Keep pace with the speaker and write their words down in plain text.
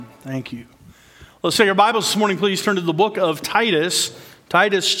Thank you. Let's take our Bibles this morning. Please turn to the book of Titus.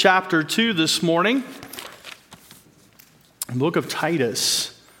 Titus chapter 2 this morning. The book of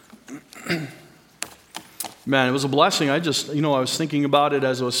Titus. Man, it was a blessing. I was thinking about it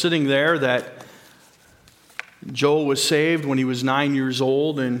as I was sitting there that Joel was saved when he was 9 years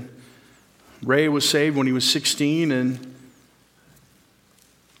old, and Ray was saved when he was 16, and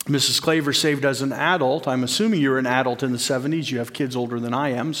Mrs. Claver saved as an adult. I'm assuming you were an adult in the 70s. You have kids older than I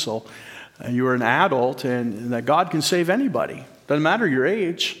am, so you were an adult, and that God can save anybody. Doesn't matter your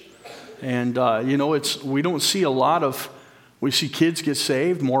age. And, we don't see we see kids get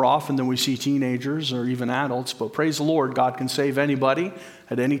saved more often than we see teenagers or even adults, but praise the Lord, God can save anybody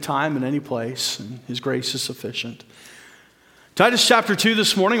at any time and any place, and His grace is sufficient. Titus chapter 2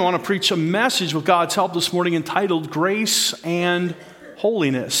 this morning, I want to preach a message with God's help this morning entitled Grace and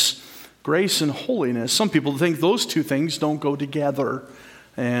Holiness. Grace and holiness. Some people think those two things don't go together.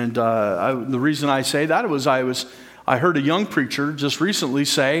 And the reason I say that was I heard a young preacher just recently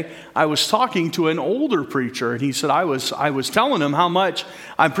say, I was talking to an older preacher, and he said, I was telling him how much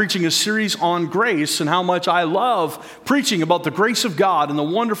I'm preaching a series on grace and how much I love preaching about the grace of God and the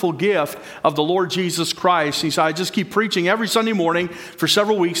wonderful gift of the Lord Jesus Christ. And he said, I just keep preaching every Sunday morning for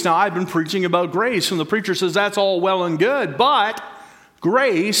several weeks now. I've been preaching about grace. And the preacher says, that's all well and good, but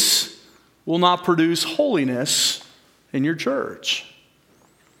grace will not produce holiness in your church.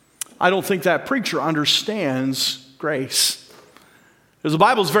 I don't think that preacher understands grace. Because the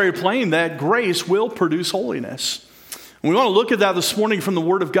Bible is very plain that grace will produce holiness. And we want to look at that this morning from the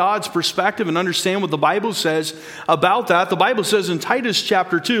Word of God's perspective and understand what the Bible says about that. The Bible says in Titus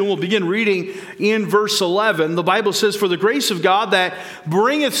chapter 2, and we'll begin reading in verse 11, the Bible says, For the grace of God that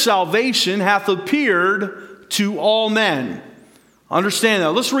bringeth salvation hath appeared to all men. Understand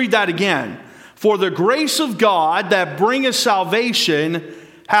that. Let's read that again. For the grace of God that bringeth salvation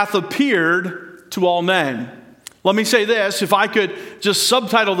hath appeared to all men. Let me say this, if I could just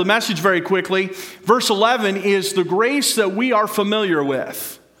subtitle the message very quickly. Verse 11 is the grace that we are familiar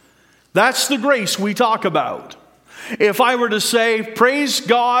with. That's the grace we talk about. If I were to say, praise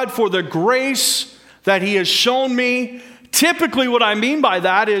God for the grace that He has shown me, typically what I mean by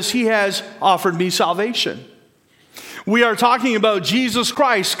that is He has offered me salvation. We are talking about Jesus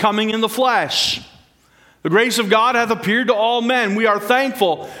Christ coming in the flesh. The grace of God hath appeared to all men. We are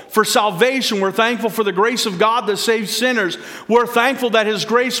thankful for salvation. We're thankful for the grace of God that saves sinners. We're thankful that His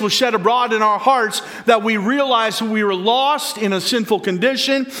grace was shed abroad in our hearts, that we realized we were lost in a sinful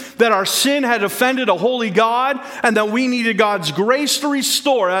condition, that our sin had offended a holy God, and that we needed God's grace to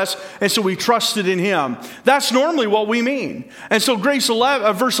restore us, and so we trusted in Him. That's normally what we mean. And so verse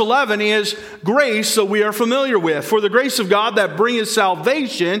 11 is grace that we are familiar with. For the grace of God that bringeth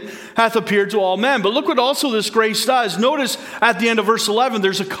salvation hath appeared to all men. But look what also this grace does. Notice at the end of verse 11,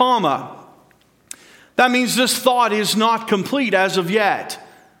 there's a comma. That means this thought is not complete as of yet.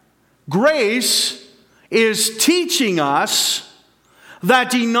 Grace is teaching us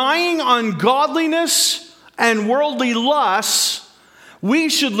that denying ungodliness and worldly lusts, we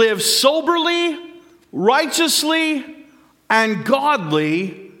should live soberly, righteously, and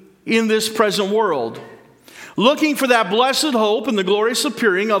godly in this present world, looking for that blessed hope and the glorious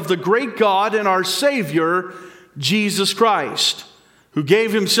appearing of the great God and our Savior, Jesus Christ, who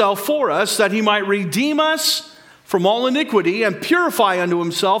gave Himself for us that He might redeem us from all iniquity and purify unto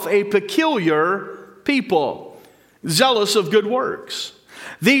Himself a peculiar people, zealous of good works.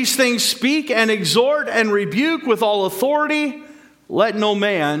 These things speak and exhort and rebuke with all authority. Let no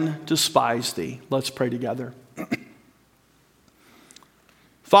man despise thee. Let's pray together.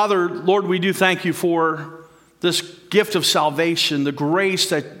 Father, Lord, we do thank You for this gift of salvation, the grace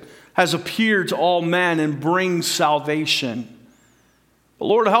that has appeared to all men and brings salvation. But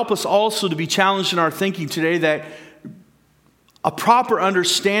Lord, help us also to be challenged in our thinking today that a proper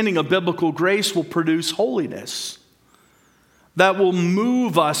understanding of biblical grace will produce holiness, that will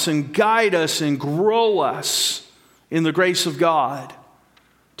move us and guide us and grow us in the grace of God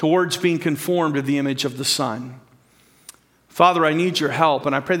towards being conformed to the image of the Son. Father, I need Your help,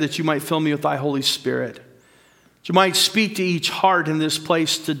 and I pray that You might fill me with Thy Holy Spirit. That You might speak to each heart in this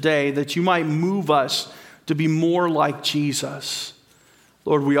place today, that You might move us to be more like Jesus.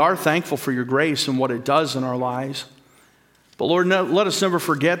 Lord, we are thankful for Your grace and what it does in our lives. But Lord, let us never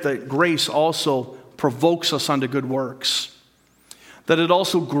forget that grace also provokes us unto good works, that it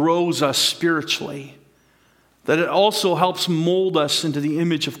also grows us spiritually, that it also helps mold us into the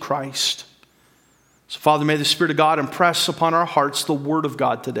image of Christ. So Father, may the Spirit of God impress upon our hearts the Word of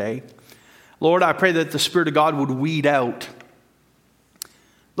God today. Lord, I pray that the Spirit of God would weed out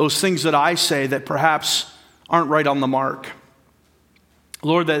those things that I say that perhaps aren't right on the mark.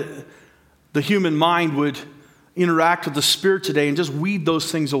 Lord, that the human mind would interact with the Spirit today and just weed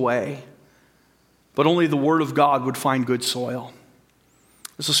those things away. But only the Word of God would find good soil.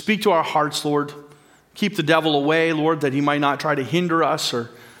 So speak to our hearts, Lord. Keep the devil away, Lord, that he might not try to hinder us or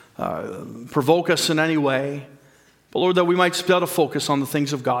provoke us in any way. But Lord, that we might be able to focus on the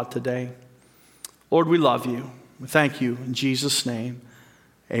things of God today. Lord, we love you. We thank you in Jesus' name.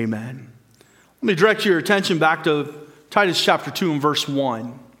 Amen. Let me direct your attention back to Titus chapter 2 and verse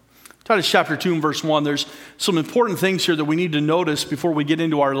 1. Titus chapter 2 and verse 1. There's some important things here that we need to notice before we get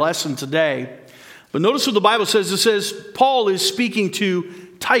into our lesson today. But notice what the Bible says. It says Paul is speaking to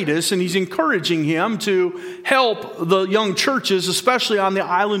Titus, and he's encouraging him to help the young churches, especially on the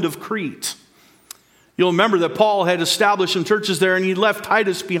island of Crete. You'll remember that Paul had established some churches there, and he left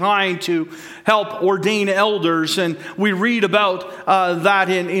Titus behind to help ordain elders. And we read about that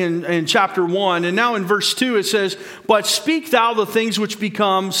in chapter 1. And now in verse 2 it says, "But speak thou the things which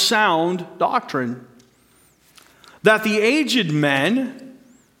become sound doctrine, that the aged men,"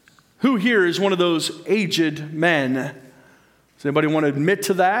 who here is one of those aged men? Does anybody want to admit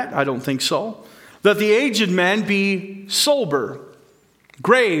to that? I don't think so. "That the aged men be sober,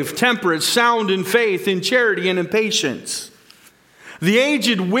 grave, temperate, sound in faith, in charity, and in patience. The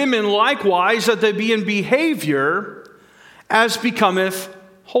aged women likewise, that they be in behavior as becometh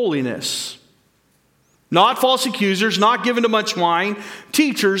holiness. Not false accusers, not given to much wine,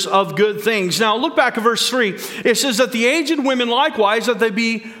 teachers of good things." Now look back at verse 3. It says that the aged women likewise, that they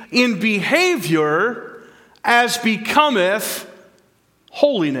be in behavior as becometh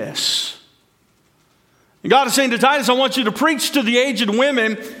holiness. And God is saying to Titus, I want you to preach to the aged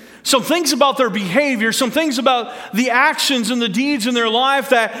women some things about their behavior, some things about the actions and the deeds in their life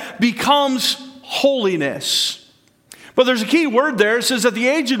that becomes holiness. But there's a key word there. It says that the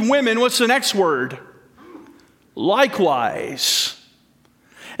aged women, what's the next word? Likewise.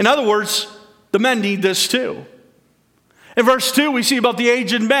 In other words, the men need this too. In verse 2, we see about the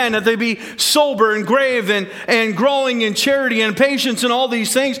aged men, that they be sober and grave and growing in charity and patience and all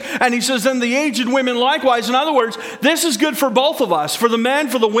these things. And he says, then the aged women likewise. In other words, this is good for both of us, for the men,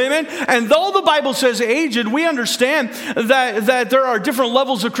 for the women. And though the Bible says aged, we understand that there are different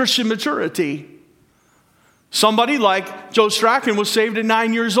levels of Christian maturity. Somebody like Joe Strachan was saved at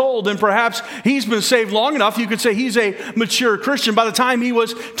 9 years old, and perhaps he's been saved long enough, you could say he's a mature Christian. By the time he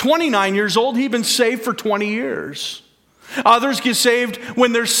was 29 years old, he'd been saved for 20 years. Others get saved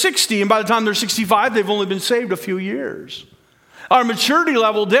when they're 60, and by the time they're 65, they've only been saved a few years. Our maturity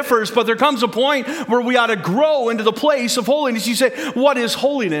level differs, but there comes a point where we ought to grow into the place of holiness. You say, what is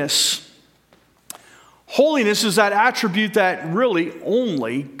holiness? Holiness is that attribute that really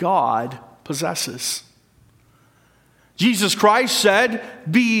only God possesses. Jesus Christ said,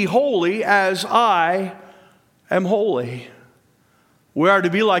 "Be holy as I am holy." We are to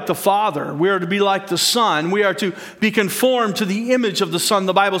be like the Father. We are to be like the Son. We are to be conformed to the image of the Son,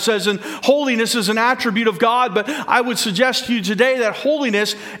 the Bible says. And holiness is an attribute of God, but I would suggest to you today that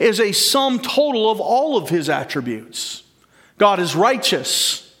holiness is a sum total of all of his attributes. God is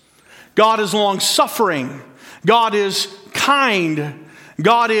righteous. God is long-suffering. God is kind.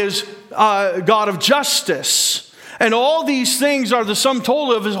 God is God of justice. And all these things are the sum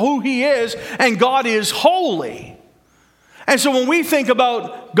total of who he is, and God is holy. And so when we think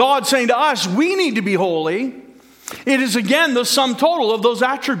about God saying to us, we need to be holy, it is again the sum total of those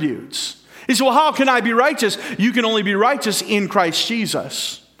attributes. You say, well, how can I be righteous? You can only be righteous in Christ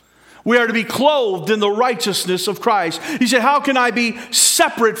Jesus. We are to be clothed in the righteousness of Christ. You say, how can I be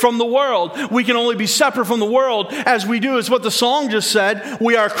separate from the world? We can only be separate from the world as we do, is what the song just said.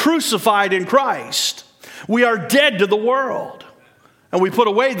 We are crucified in Christ. We are dead to the world. And we put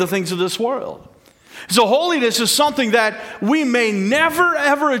away the things of this world. So holiness is something that we may never,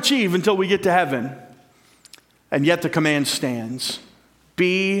 ever achieve until we get to heaven. And yet the command stands.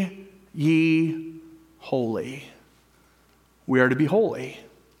 Be ye holy. We are to be holy.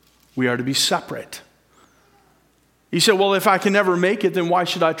 We are to be separate. You say, well, if I can never make it, then why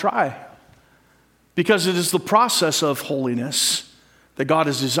should I try? Because it is the process of holiness that God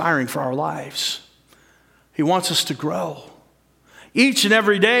is desiring for our lives. He wants us to grow. Each and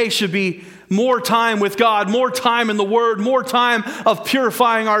every day should be more time with God, more time in the Word, more time of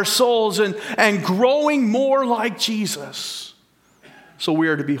purifying our souls and growing more like Jesus. So we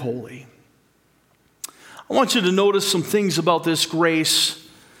are to be holy. I want you to notice some things about this grace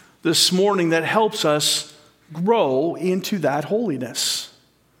this morning that helps us grow into that holiness.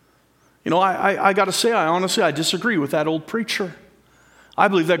 You know, I got to say, I disagree with that old preacher. I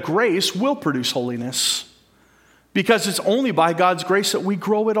believe that grace will produce holiness. Because it's only by God's grace that we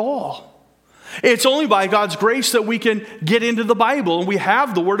grow at all. It's only by God's grace that we can get into the Bible, and we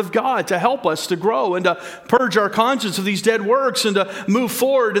have the Word of God to help us to grow and to purge our conscience of these dead works and to move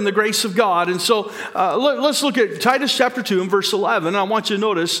forward in the grace of God. And so let's look at Titus chapter 2 and verse 11. I want you to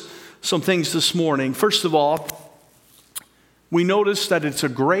notice some things this morning. First of all, we notice that it's a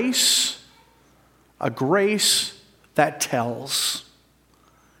grace that tells.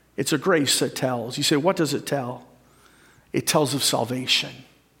 It's a grace that tells. You say, what does it tell? It tells of salvation.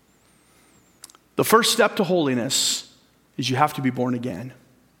 The first step to holiness is you have to be born again.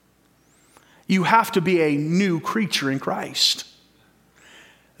 You have to be a new creature in Christ.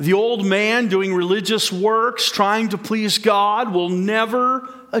 The old man doing religious works, trying to please God, will never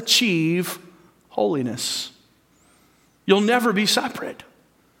achieve holiness. You'll never be separate.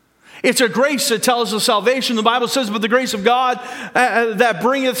 It's a grace that tells of salvation. The Bible says, but the grace of God that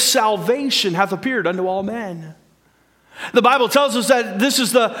bringeth salvation hath appeared unto all men. The Bible tells us that this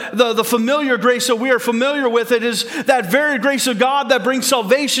is the familiar grace that we are familiar with. It is that very grace of God that brings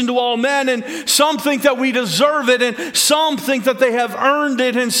salvation to all men. And some think that we deserve it, and some think that they have earned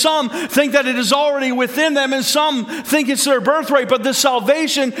it, and some think that it is already within them, and some think it's their birthright. But this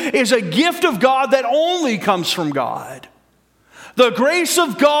salvation is a gift of God that only comes from God. The grace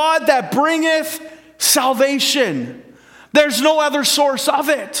of God that bringeth salvation. There's no other source of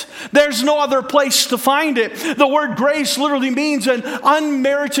it. There's no other place to find it. The word grace literally means an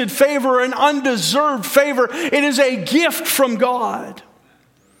unmerited favor, an undeserved favor. It is a gift from God.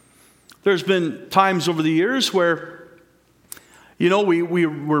 There's been times over the years where, we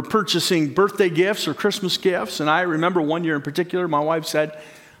were purchasing birthday gifts or Christmas gifts. And I remember one year in particular, my wife said,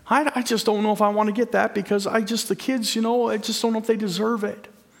 I just don't know if I want to get that because the kids, I just don't know if they deserve it.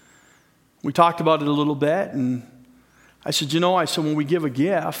 We talked about it a little bit, and I said, when we give a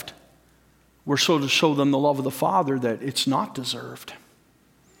gift, we're so to show them the love of the Father that it's not deserved.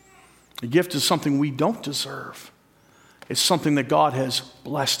 A gift is something we don't deserve. It's something that God has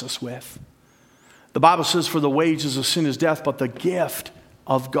blessed us with. The Bible says, for the wages of sin is death, but the gift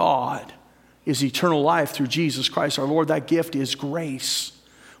of God is eternal life through Jesus Christ our Lord. That gift is grace.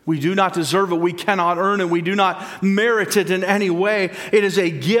 We do not deserve it. We cannot earn it. We do not merit it in any way. It is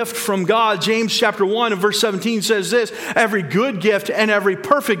a gift from God. James chapter 1 and verse 17 says this, every good gift and every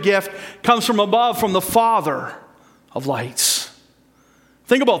perfect gift comes from above, from the Father of lights.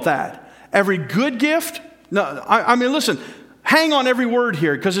 Think about that. Every good gift. No, listen, hang on every word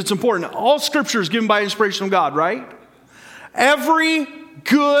here because it's important. All scripture is given by inspiration of God, right? Every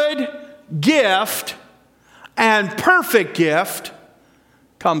good gift and perfect gift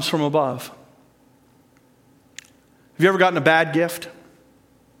comes from above. Have you ever gotten a bad gift?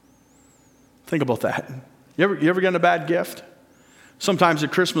 Think about that. You ever gotten a bad gift? Sometimes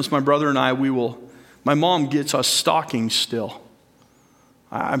at Christmas, my brother and I, my mom gets us stockings still.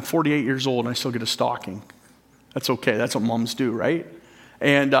 I'm 48 years old and I still get a stocking. That's okay. That's what moms do, right?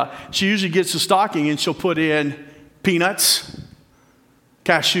 And she usually gets a stocking and she'll put in peanuts,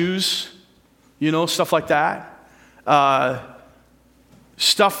 cashews, stuff like that.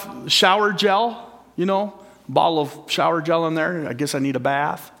 Shower gel, bottle of shower gel in there. I guess I need a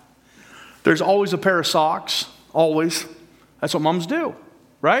bath. There's always a pair of socks, always. That's what moms do,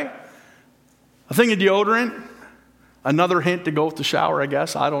 right? A thing of deodorant, another hint to go with the shower, I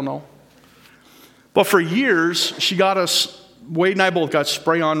guess. I don't know. But for years, she got us, Wade and I both got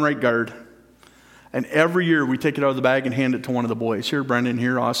spray-on right guard. And every year we take it out of the bag and hand it to one of the boys. Here, Brendan,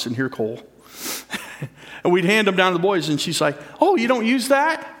 here, Austin, here, Cole. And we'd hand them down to the boys, and she's like, oh, you don't use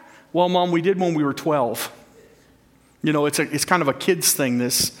that? Well, Mom, we did when we were 12. It's kind of a kid's thing,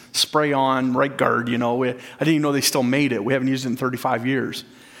 this spray-on right guard, I didn't even know they still made it. We haven't used it in 35 years.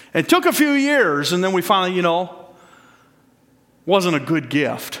 And it took a few years, and then we finally, wasn't a good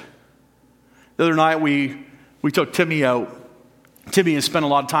gift. The other night, we took Timmy out. Timmy has spent a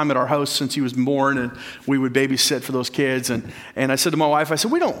lot of time at our house since he was born, and we would babysit for those kids. And I said to my wife,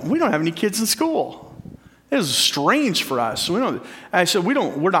 we don't have any kids in school. It was strange for us. I said,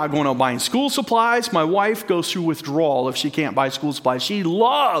 we're not going out buying school supplies. My wife goes through withdrawal if she can't buy school supplies. She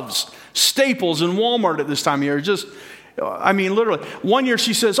loves Staples and Walmart at this time of year. Literally. One year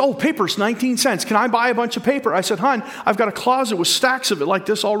she says, oh, paper's 19 cents. Can I buy a bunch of paper? I said, hon, I've got a closet with stacks of it like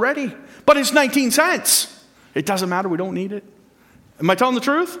this already. But it's 19 cents. It doesn't matter. We don't need it. Am I telling the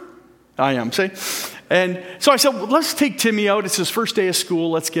truth? I am, see? And so I said, well, let's take Timmy out. It's his first day of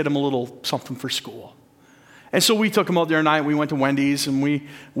school. Let's get him a little something for school. And so we took him out there tonight. We went to Wendy's, and we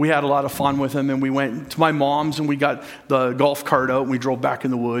had a lot of fun with him. And we went to my mom's, and we got the golf cart out, and we drove back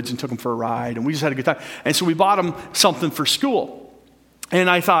in the woods and took him for a ride. And we just had a good time. And so we bought him something for school. And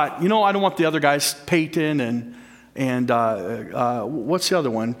I thought, I don't want the other guys, Peyton and and what's the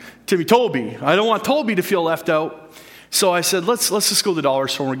other one? Toby. I don't want Toby to feel left out. So I said, let's just go to the dollar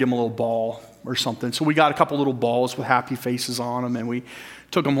store and give him a little ball or something. So we got a couple little balls with happy faces on them, and we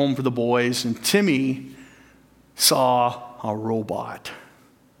took them home for the boys. And Timmy saw a robot.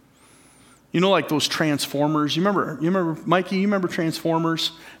 You know, like those Transformers. You remember, Mikey? You remember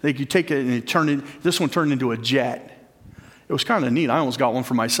Transformers? Like you take it and this one turned into a jet. It was kind of neat. I almost got one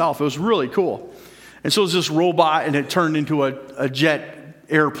for myself. It was really cool. And so it was this robot, and it turned into a jet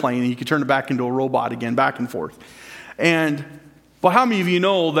airplane, and you could turn it back into a robot again, back and forth. But how many of you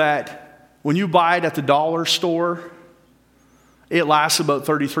know that when you buy it at the dollar store, it lasts about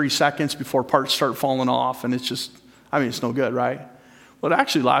 33 seconds before parts start falling off, and it's no good, right? Well, it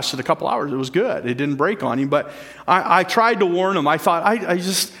actually lasted a couple hours. It was good. It didn't break on him, but I tried to warn him. I thought,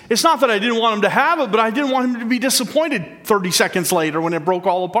 it's not that I didn't want him to have it, but I didn't want him to be disappointed 30 seconds later when it broke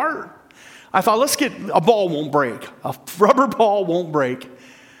all apart. I thought, a ball won't break. A rubber ball won't break.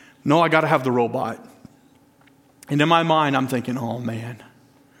 No, I got to have the robot. And in my mind, I'm thinking, oh man.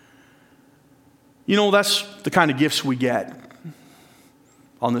 You know, that's the kind of gifts we get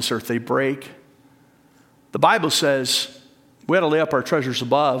on this earth. They break. The Bible says we ought to lay up our treasures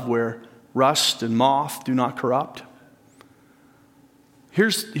above where rust and moth do not corrupt.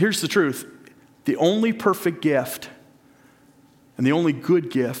 Here's the truth. The only perfect gift and the only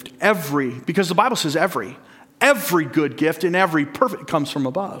good gift, because the Bible says every good gift and every perfect comes from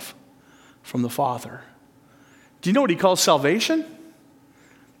above, from the Father. Do you know what he calls salvation?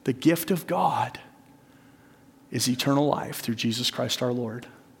 The gift of God is eternal life through Jesus Christ our Lord,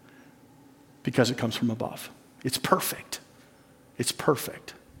 because it comes from above. It's perfect. It's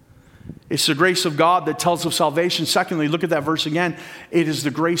perfect. It's the grace of God that tells of salvation. Secondly, look at that verse again. It is the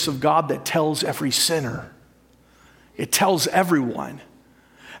grace of God that tells every sinner. It tells everyone.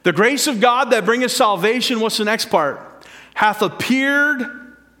 The grace of God that bringeth salvation, what's the next part? Hath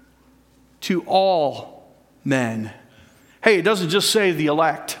appeared to all men. Hey, it doesn't just say the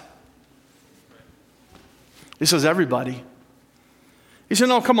elect. It says everybody. He said,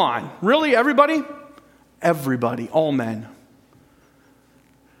 no, come on. Really, everybody? Everybody, all men.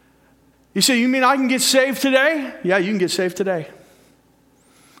 You say, you mean I can get saved today? Yeah, you can get saved today.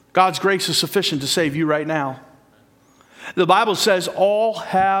 God's grace is sufficient to save you right now. The Bible says all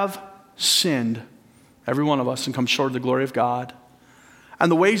have sinned, every one of us, and come short of the glory of God.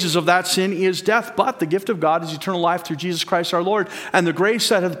 And the wages of that sin is death, but the gift of God is eternal life through Jesus Christ our Lord. And the grace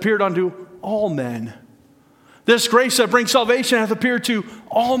that hath appeared unto all men. This grace that brings salvation hath appeared to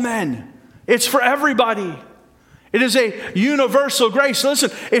all men. It's for everybody. It is a universal grace.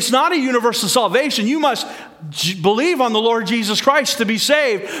 Listen, it's not a universal salvation. You must believe on the Lord Jesus Christ to be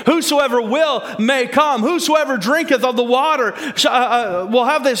saved. Whosoever will may come. Whosoever drinketh of the water will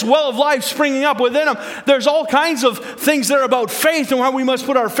have this well of life springing up within him. There's all kinds of things there about faith and why we must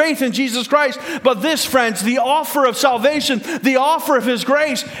put our faith in Jesus Christ. But this, friends, the offer of salvation, the offer of his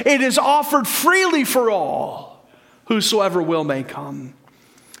grace, it is offered freely for all. Whosoever will may come.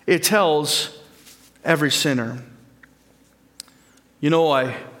 It tells every sinner. You know,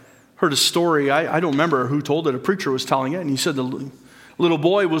 I heard a story. I don't remember who told it. A preacher was telling it. And he said the little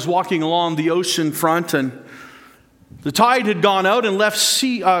boy was walking along the ocean front, and the tide had gone out and left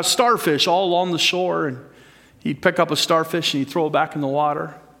starfish all along the shore. And he'd pick up a starfish and he'd throw it back in the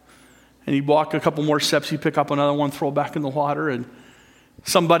water. And he'd walk a couple more steps. He'd pick up another one, throw it back in the water. And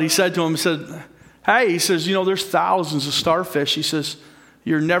somebody said to him, hey, he says, you know, there's thousands of starfish. He says,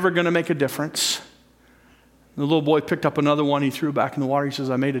 you're never going to make a difference. The little boy picked up another one. He threw it back in the water. He says,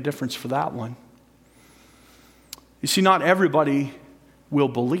 I made a difference for that one. You see, not everybody will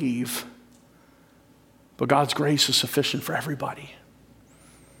believe, but God's grace is sufficient for everybody.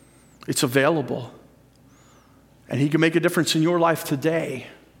 It's available. And he can make a difference in your life today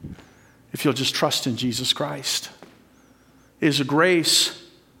if you'll just trust in Jesus Christ. It is a grace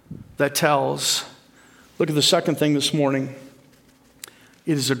that tells. Look at the second thing this morning.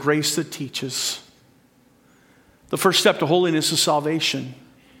 It is a grace that teaches. The first step to holiness is salvation.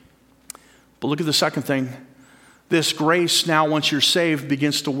 But look at the second thing. This grace now, once you're saved,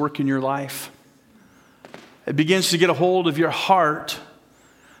 begins to work in your life. It begins to get a hold of your heart.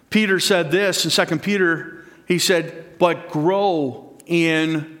 Peter said this in 2 Peter. He said, but grow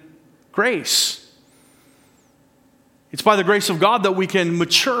in grace. It's by the grace of God that we can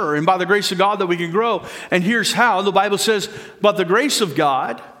mature, and by the grace of God that we can grow. And here's how. The Bible says, but the grace of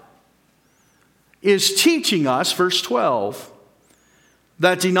God is teaching us, verse 12,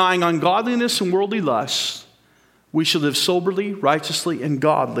 that denying ungodliness and worldly lusts, we should live soberly, righteously, and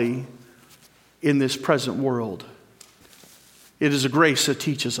godly in this present world. It is a grace that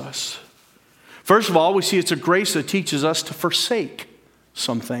teaches us. First of all, we see it's a grace that teaches us to forsake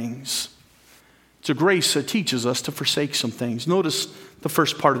some things. It's a grace that teaches us to forsake some things. Notice the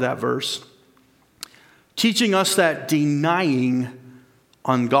first part of that verse. Teaching us that denying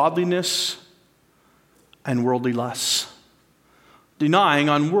ungodliness and worldly lusts. Denying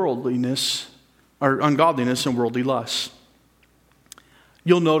ungodliness and worldly lusts.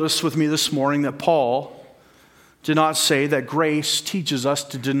 You'll notice with me this morning that Paul did not say that grace teaches us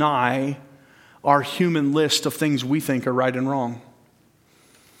to deny our human list of things we think are right and wrong.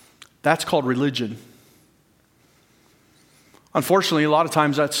 That's called religion. Unfortunately, a lot of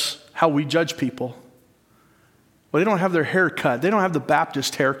times that's how we judge people. Well, they don't have their hair cut. They don't have the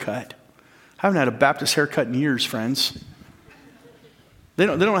Baptist haircut. I haven't had a Baptist haircut in years, friends. They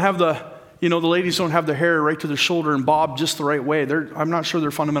don't have the ladies don't have their hair right to their shoulder and bobbed just the right way. I'm not sure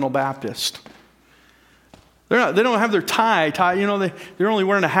they're fundamental Baptist. They don't have their tie. They're only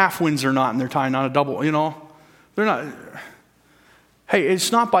wearing a half Windsor knot in their tie, not a double, They're not. Hey,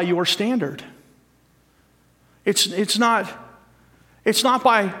 it's not by your standard. It's not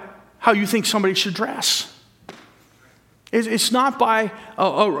by how you think somebody should dress. It's not by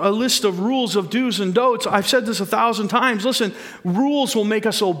a list of rules of do's and don'ts. I've said this 1,000 times. Listen, rules will make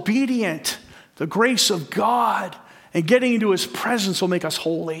us obedient. The grace of God and getting into His presence will make us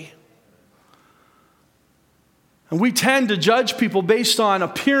holy. And we tend to judge people based on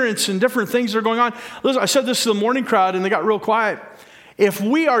appearance and different things that are going on. Listen, I said this to the morning crowd and they got real quiet. If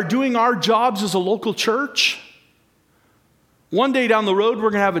we are doing our jobs as a local church, one day down the road, we're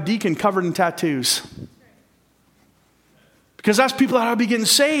going to have a deacon covered in tattoos. Because that's people that ought to be getting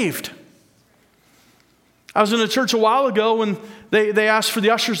saved. I was in a church a while ago when they asked for the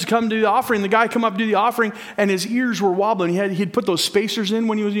ushers to come do the offering. The guy come up to do the offering, and his ears were wobbling. He'd put those spacers in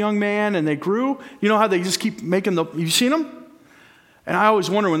when he was a young man, and they grew. You know how they just keep making you've seen them? And I always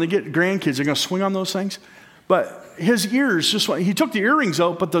wonder when they get grandkids, they're going to swing on those things. But his ears he took the earrings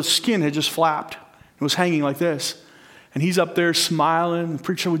out, but the skin had just flapped. It was hanging like this. And he's up there smiling. The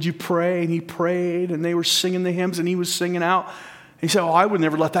preacher, would you pray? And he prayed, and they were singing the hymns, and he was singing out. He said, I would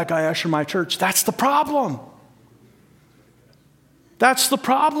never let that guy usher my church. That's the problem. That's the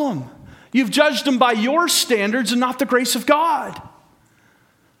problem. You've judged him by your standards and not the grace of God.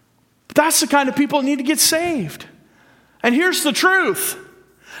 But that's the kind of people that need to get saved. And here's the truth.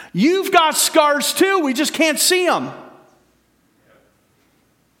 You've got scars too. We just can't see them.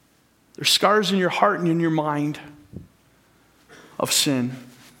 There's scars in your heart and in your mind of sin.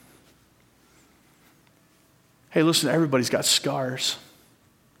 Hey, listen, everybody's got scars.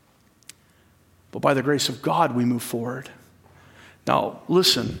 But by the grace of God, we move forward. Now,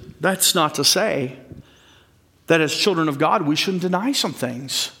 listen, that's not to say that as children of God, we shouldn't deny some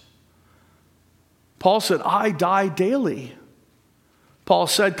things. Paul said, I die daily. Paul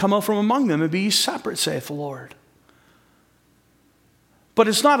said, come out from among them and be ye separate, saith the Lord. But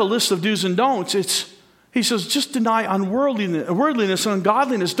it's not a list of do's and don'ts. He says, just deny unworldliness and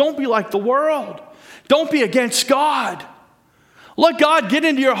ungodliness. Don't be like the world. Don't be against God. Let God get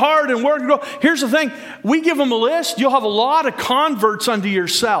into your heart and work and grow. Here's the thing. We give them a list. You'll have a lot of converts unto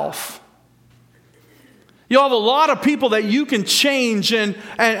yourself. You'll have a lot of people that you can change and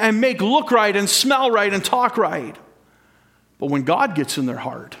make look right and smell right and talk right. But when God gets in their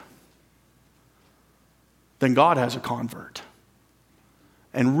heart, then God has a convert.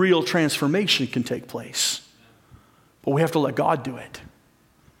 And real transformation can take place. But we have to let God do it.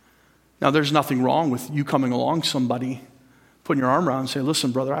 Now, there's nothing wrong with you coming along somebody, putting your arm around and say,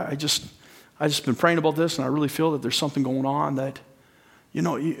 listen, brother, I just been praying about this, and I really feel that there's something going on that,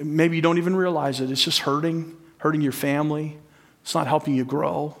 maybe you don't even realize it. It's just hurting your family. It's not helping you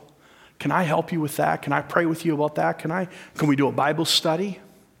grow. Can I help you with that? Can I pray with you about that? Can we do a Bible study?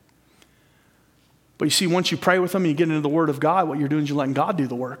 But you see, once you pray with them and you get into the Word of God, what you're doing is you're letting God do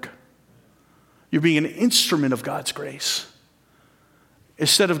the work. You're being an instrument of God's grace.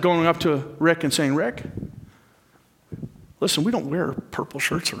 Instead of going up to Rick and saying, Rick, listen, we don't wear purple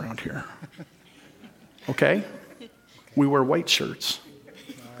shirts around here. Okay? We wear white shirts.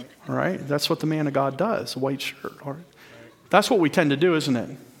 All right? That's what the man of God does, a white shirt. All right? That's what we tend to do, isn't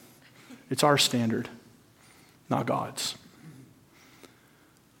it? It's our standard, not God's.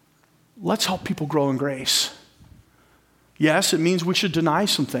 Let's help people grow in grace. Yes, it means we should deny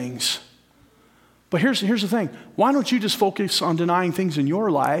some things. But here's the thing. Why don't you just focus on denying things in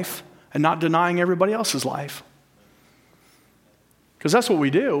your life and not denying everybody else's life? Because that's what we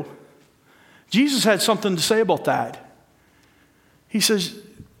do. Jesus had something to say about that. He says,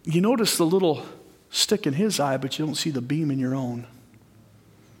 you notice the little stick in his eye, but you don't see the beam in your own.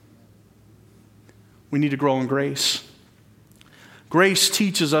 We need to grow in grace. Grace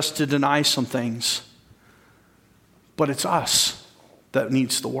teaches us to deny some things, but it's us that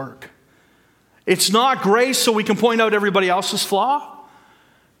needs the work. It's not grace so we can point out everybody else's flaw.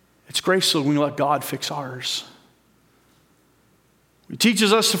 It's grace so we can let God fix ours. It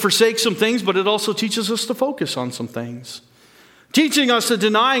teaches us to forsake some things, but it also teaches us to focus on some things. Teaching us to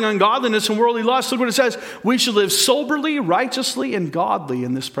denying ungodliness and worldly lust. Look what it says. We should live soberly, righteously, and godly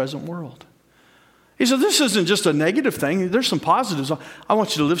in this present world. He said, this isn't just a negative thing. There's some positives. I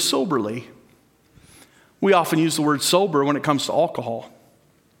want you to live soberly. We often use the word sober when it comes to alcohol.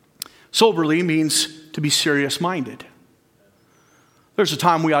 Soberly means to be serious-minded. There's a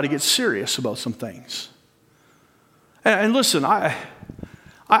time we ought to get serious about some things. And listen, I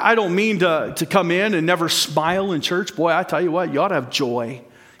don't mean to come in and never smile in church. Boy, I tell you what, you ought to have joy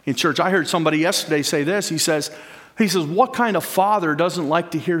in church. I heard somebody yesterday say this. He says, what kind of father doesn't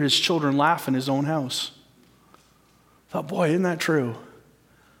like to hear his children laugh in his own house? I thought, boy, isn't that true?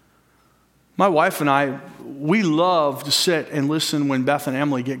 My wife and I, we love to sit and listen when Beth and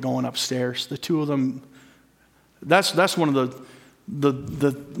Emily get going upstairs. The two of them, that's one of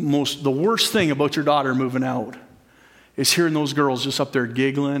the worst thing about your daughter moving out is hearing those girls just up there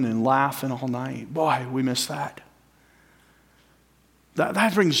giggling and laughing all night. Boy, we miss that.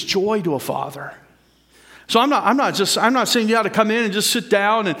 That brings joy to a father. So I'm not saying you ought to come in and just sit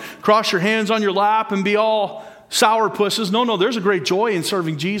down and cross your hands on your lap and be all sourpusses. No, there's a great joy in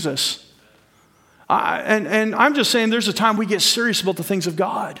serving Jesus. And I'm just saying there's a time we get serious about the things of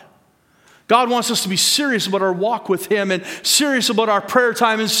God. God wants us to be serious about our walk with Him and serious about our prayer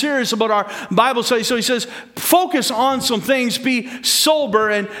time and serious about our Bible study. So He says, focus on some things, be sober.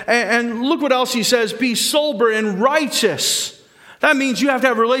 And look what else He says, be sober and righteous. That means you have to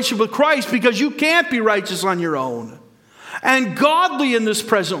have a relationship with Christ because you can't be righteous on your own. And godly in this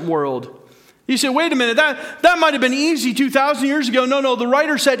present world. You say, wait a minute, that might have been easy 2,000 years ago. No, the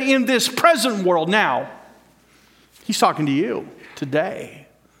writer said in this present world now. He's talking to you today.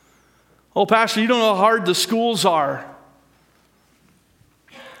 Oh, Pastor, you don't know how hard the schools are.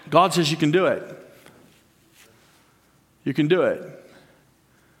 God says you can do it. You can do it.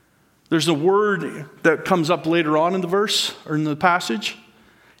 There's a word that comes up later on in the verse or in the passage.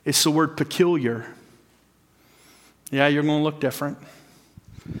 It's the word peculiar. Yeah, you're going to look different.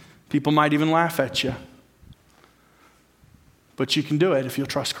 People might even laugh at you. But you can do it if you'll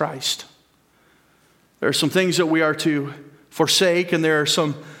trust Christ. There are some things that we are to forsake, and there are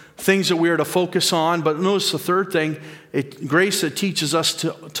some things that we are to focus on. But notice the third thing, grace that teaches us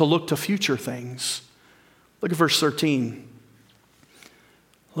to look to future things. Look at verse 13.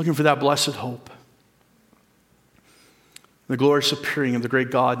 Looking for that blessed hope. The glorious appearing of the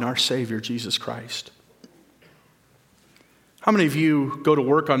great God and our Savior, Jesus Christ. How many of you go to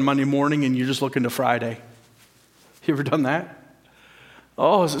work on Monday morning and you're just looking to Friday? You ever done that?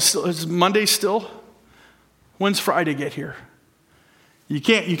 Oh, is Monday still? When's Friday get here? You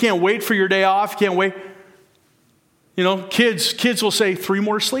can't wait for your day off. You can't wait. You know, kids will say 3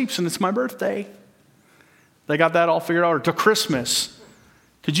 more sleeps and it's my birthday. They got that all figured out. Or to Christmas.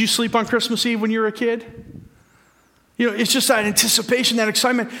 Did you sleep on Christmas Eve when you were a kid? You know, it's just that anticipation, that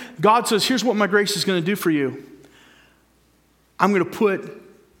excitement. God says, here's what my grace is going to do for you. I'm going to put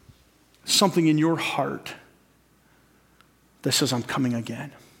something in your heart that says I'm coming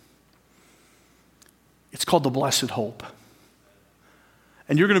again. It's called the blessed hope.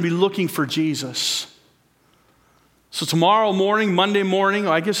 And you're going to be looking for Jesus. So tomorrow morning, Monday morning,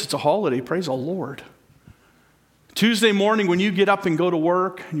 I guess it's a holiday, praise the Lord. Tuesday morning when you get up and go to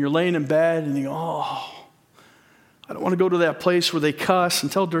work and you're laying in bed and you go, oh, I don't want to go to that place where they cuss and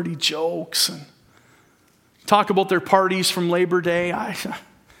tell dirty jokes and talk about their parties from Labor Day.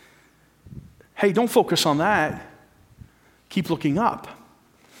 Hey, don't focus on that. Keep looking up.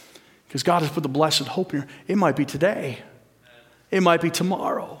 Because God has put the blessed hope here. It might be today. It might be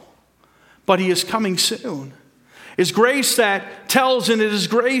tomorrow. But He is coming soon. It's grace that tells and it is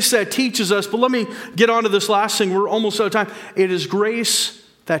grace that teaches us. But let me get on to this last thing. We're almost out of time. It is grace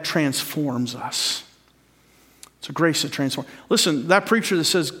that transforms us. It's a grace that transforms. Listen, that preacher that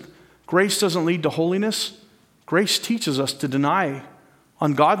says grace doesn't lead to holiness, grace teaches us to deny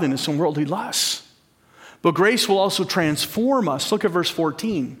ungodliness and worldly lusts. But grace will also transform us. Look at verse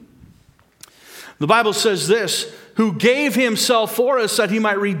 14. The Bible says this, who gave Himself for us that He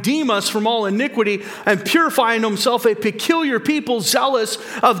might redeem us from all iniquity and purify in Himself a peculiar people zealous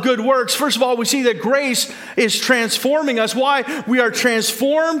of good works. First of all, we see that grace is transforming us. Why? We are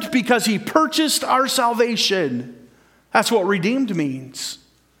transformed because He purchased our salvation. That's what redeemed means.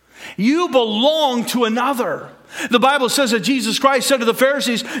 You belong to another. The Bible says that Jesus Christ said to the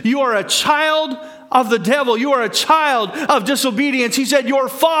Pharisees, you are a child of the devil. You are a child of disobedience. He said, your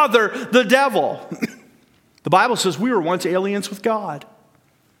father, the devil. The Bible says we were once aliens with God.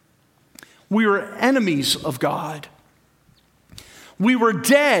 We were enemies of God. We were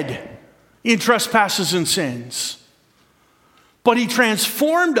dead in trespasses and sins. But he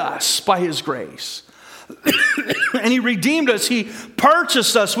transformed us by his grace. And he redeemed us. He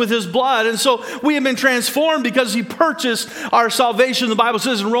purchased us with his blood. And so we have been transformed because he purchased our salvation. The Bible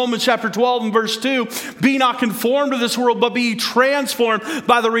says in Romans chapter 12 and verse 2, be not conformed to this world, but be transformed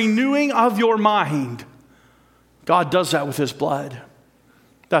by the renewing of your mind. God does that with his blood.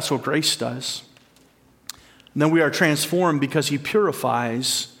 That's what grace does. And then we are transformed because he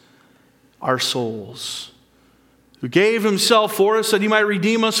purifies our souls. Who gave himself for us that he might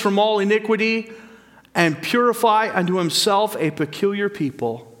redeem us from all iniquity and purify unto himself a peculiar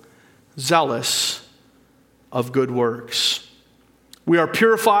people, zealous of good works. We are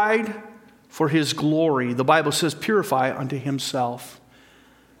purified for his glory. The Bible says purify unto himself.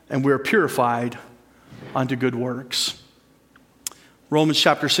 And we are purified unto good works. Romans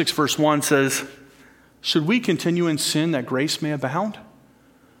chapter 6 verse 1 says, should we continue in sin that grace may abound?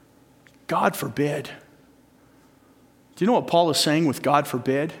 God forbid. Do you know what Paul is saying with God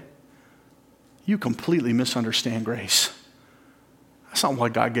forbid? You completely misunderstand grace. That's not why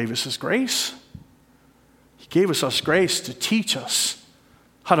God gave us his grace. He gave us grace to teach us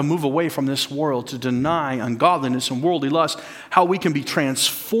how to move away from this world, to deny ungodliness and worldly lust, how we can be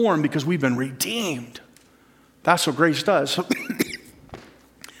transformed because we've been redeemed. That's what grace does.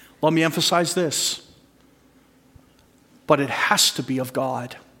 Let me emphasize this. But it has to be of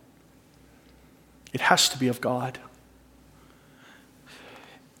God. It has to be of God.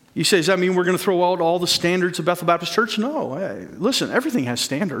 You say, does that mean we're going to throw out all the standards of Bethel Baptist Church? No. Hey, listen, everything has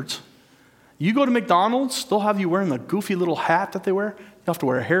standards. You go to McDonald's, they'll have you wearing the goofy little hat that they wear. You have to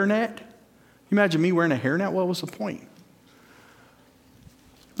wear a hairnet. You imagine me wearing a hairnet? What was the point?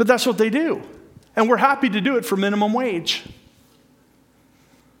 But that's what they do. And we're happy to do it for minimum wage.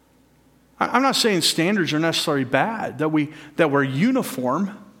 I'm not saying standards are necessarily bad, that we're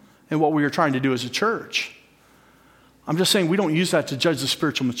uniform in what we are trying to do as a church. I'm just saying we don't use that to judge the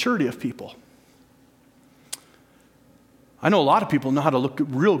spiritual maturity of people. I know a lot of people know how to look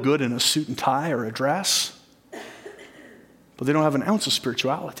real good in a suit and tie or a dress, but they don't have an ounce of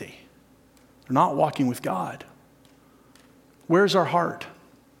spirituality. They're not walking with God. Where's our heart?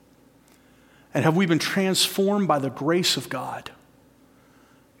 And have we been transformed by the grace of God?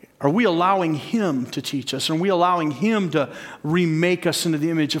 Are we allowing him to teach us? Are we allowing him to remake us into the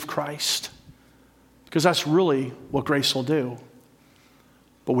image of Christ? Because that's really what grace will do.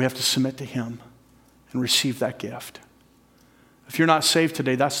 But we have to submit to him and receive that gift. If you're not saved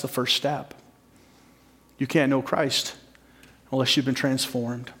today, that's the first step. You can't know Christ unless you've been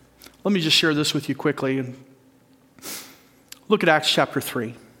transformed. Let me just share this with you quickly. Look at Acts chapter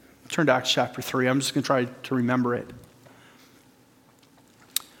 3. Turn to Acts chapter 3. I'm just going to try to remember it.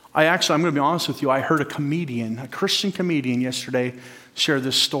 I'm going to be honest with you, I heard a Christian comedian yesterday share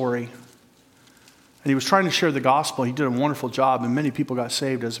this story. And he was trying to share the gospel. He did a wonderful job, and many people got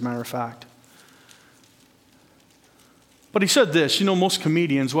saved, as a matter of fact. But he said this, most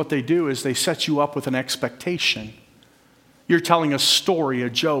comedians, what they do is they set you up with an expectation. You're telling a story, a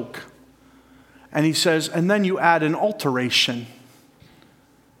joke. And he says, and then you add an alteration.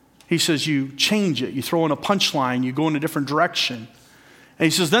 He says you change it. You throw in a punchline. You go in a different direction. And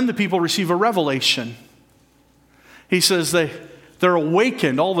he says, then the people receive a revelation. He says they're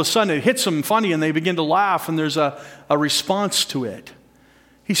awakened. All of a sudden it hits them funny and they begin to laugh and there's a response to it.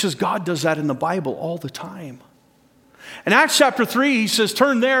 He says God does that in the Bible all the time. In Acts chapter 3, he says,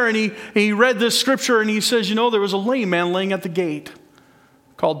 turn there, and he read this scripture and he says, there was a lame man laying at the gate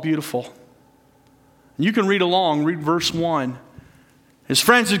called Beautiful. And you can read along, read verse 1. His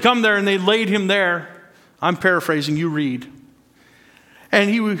friends had come there and they laid him there. I'm paraphrasing, you read. And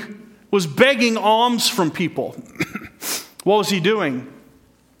he was begging alms from people. What was he doing?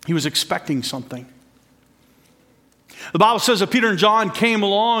 He was expecting something. The Bible says that Peter and John came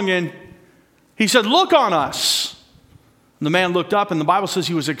along and he said, look on us. And the man looked up and the Bible says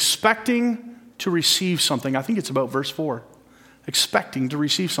he was expecting to receive something. I think it's about verse 4. Expecting to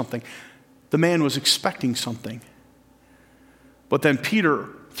receive something. The man was expecting something. But then Peter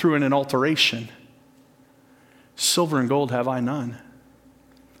threw in an alteration. Silver and gold have I none.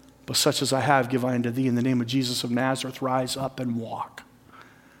 But such as I have give I unto thee. In the name of Jesus of Nazareth, rise up and walk.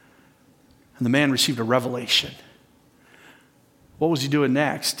 And the man received a revelation. What was he doing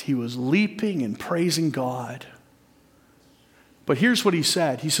next? He was leaping and praising God. But here's what he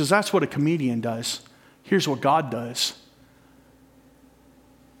said. He says, that's what a comedian does. Here's what God does.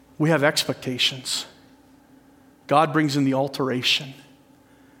 We have expectations. God brings in the alteration.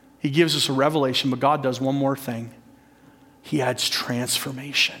 He gives us a revelation, but God does one more thing. He adds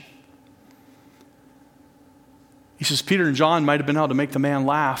transformation. He says Peter and John might have been able to make the man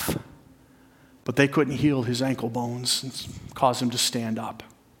laugh, but they couldn't heal his ankle bones and cause him to stand up.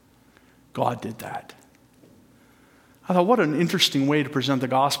 God did that. I thought, what an interesting way to present the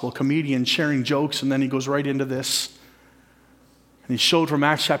gospel. A comedian sharing jokes, and then he goes right into this. And he showed from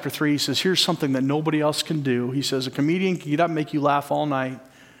Acts chapter 3, he says, here's something that nobody else can do. He says, a comedian can get up and make you laugh all night.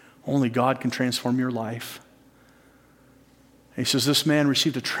 Only God can transform your life. And he says, this man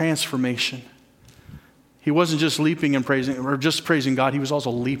received a transformation. He wasn't just leaping and praising, or just praising God, he was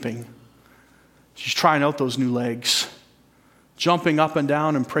also leaping. He's trying out those new legs, jumping up and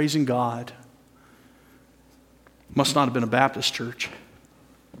down and praising God. Must not have been a Baptist church.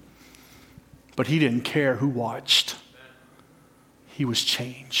 But he didn't care who watched. He was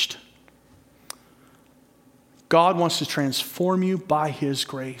changed. God wants to transform you by his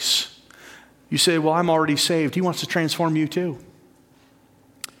grace. You say, well, I'm already saved. He wants to transform you too.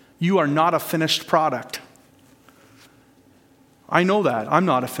 You are not a finished product. I know that. I'm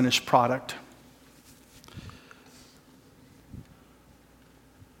not a finished product.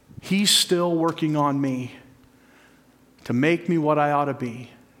 He's still working on me to make me what I ought to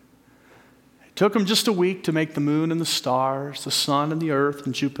be. It took him just a week to make the moon and the stars, the sun and the earth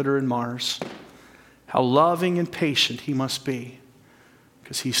and Jupiter and Mars. How loving and patient he must be,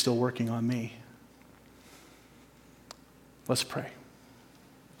 because he's still working on me. Let's pray.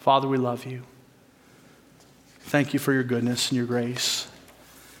 Father, we love you. Thank you for your goodness and your grace.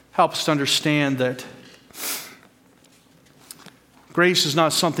 Help us to understand that grace is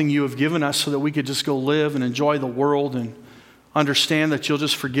not something you have given us so that we could just go live and enjoy the world and understand that you'll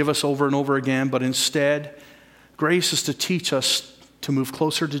just forgive us over and over again. But instead, grace is to teach us to move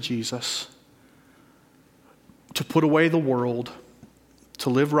closer to Jesus, to put away the world, to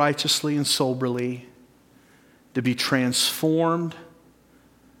live righteously and soberly, to be transformed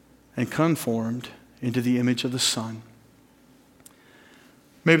and conformed into the image of the Son.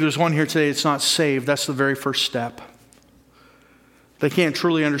 Maybe there's one here today that's not saved. That's the very first step. They can't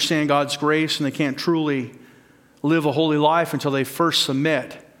truly understand God's grace, and they can't truly live a holy life until they first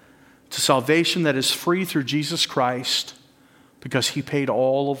submit to salvation that is free through Jesus Christ, because he paid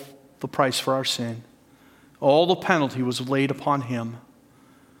all of the price for our sin. All the penalty was laid upon him.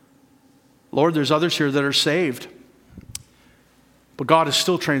 Lord, there's others here that are saved, but God is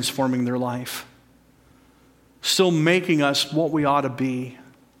still transforming their life, still making us what we ought to be.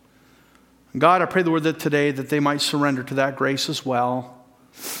 God, I pray, Lord, that today that they might surrender to that grace as well,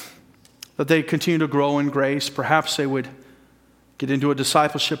 that they continue to grow in grace. Perhaps they would get into a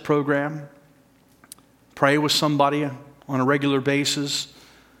discipleship program, pray with somebody on a regular basis,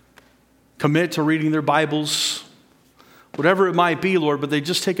 commit to reading their Bibles, whatever it might be, Lord, but they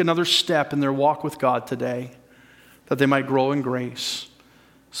just take another step in their walk with God today, that they might grow in grace.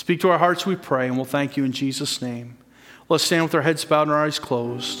 Speak to our hearts, we pray, and we'll thank you in Jesus' name. Let's stand with our heads bowed and our eyes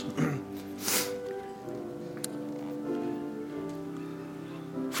closed.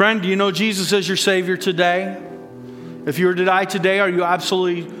 Friend, do you know Jesus as your Savior today? If you were to die today, are you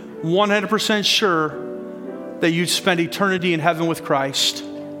absolutely 100% sure that you'd spend eternity in heaven with Christ?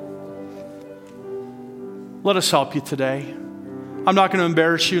 Let us help you today. I'm not going to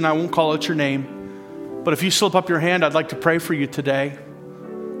embarrass you, and I won't call out your name. But if you slip up your hand, I'd like to pray for you today.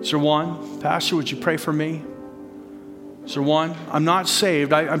 Is there one? Pastor, would you pray for me? Is there one? I'm not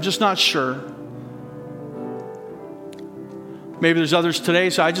saved. I'm just not sure. Maybe there's others today,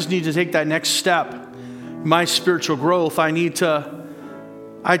 so I just need to take that next step. My spiritual growth, I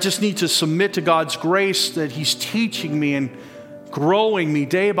just need to submit to God's grace that he's teaching me and growing me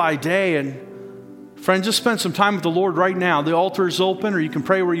day by day. And friend, just spend some time with the Lord right now. The altar is open, or you can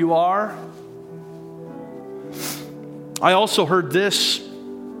pray where you are. I also heard this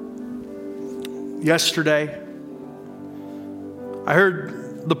yesterday. I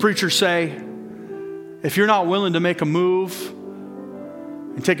heard the preacher say, if you're not willing to make a move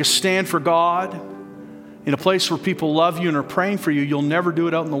and take a stand for God in a place where people love you and are praying for you, you'll never do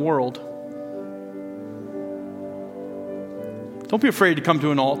it out in the world. Don't be afraid to come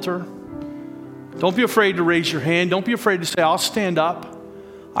to an altar. Don't be afraid to raise your hand. Don't be afraid to say, I'll stand up.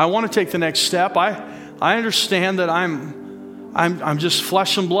 I want to take the next step. I understand that I'm just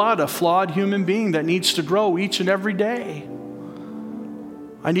flesh and blood, a flawed human being that needs to grow each and every day.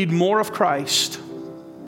 I need more of Christ.